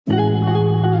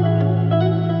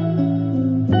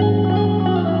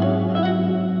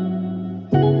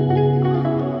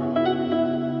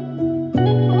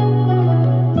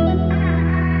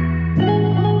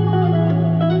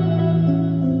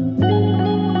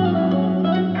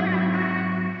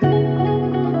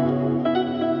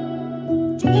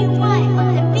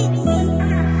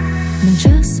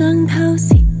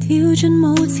盡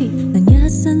無詞，能一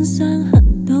身傷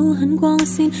痕都很光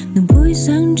鮮，能配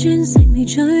上鑽石你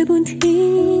最半天。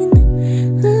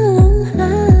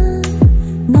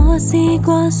我試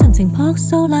過純情樸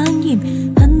素冷豔，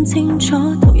很清楚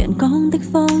途人講的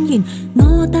謊言，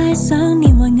我戴上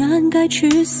年華眼界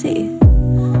處事。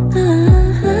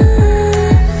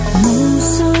無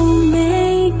數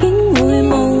美景會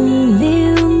蒙了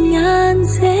眼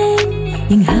睛，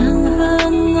仍行向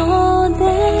我的，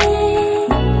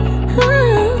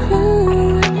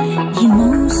而無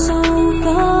數角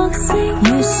色與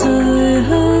誰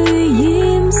去掩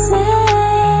飾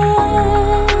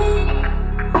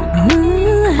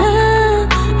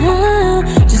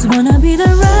？Just wanna be the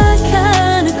right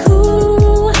kind of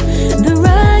cool, the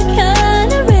right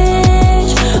kind of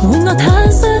rich， 換我坦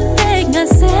率的顏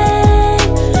色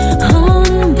看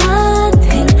不停。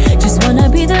Just wanna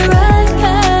be the right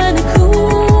kind of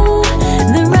cool,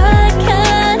 the right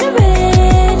kind of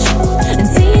rich，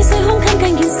 只需胸襟更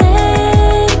見識，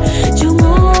做我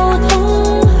通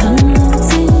行證。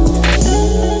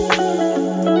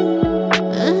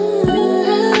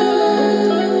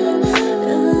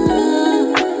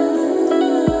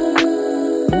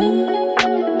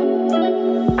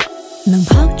能撲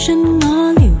進我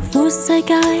遼闊世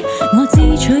界，我自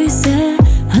取捨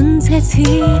很奢侈，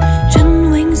盡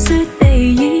永說地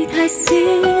已太少。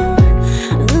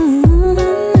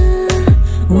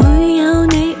會有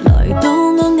你來到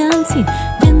我眼前，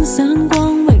欣賞光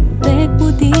榮的污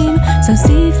點，嘗試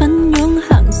奮勇行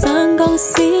上鋼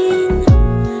線。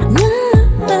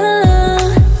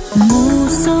無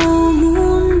數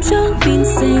滿足變成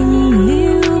了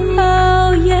泡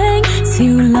影，潮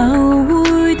流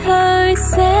會退色。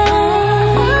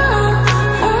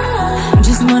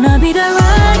Just wanna be the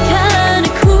right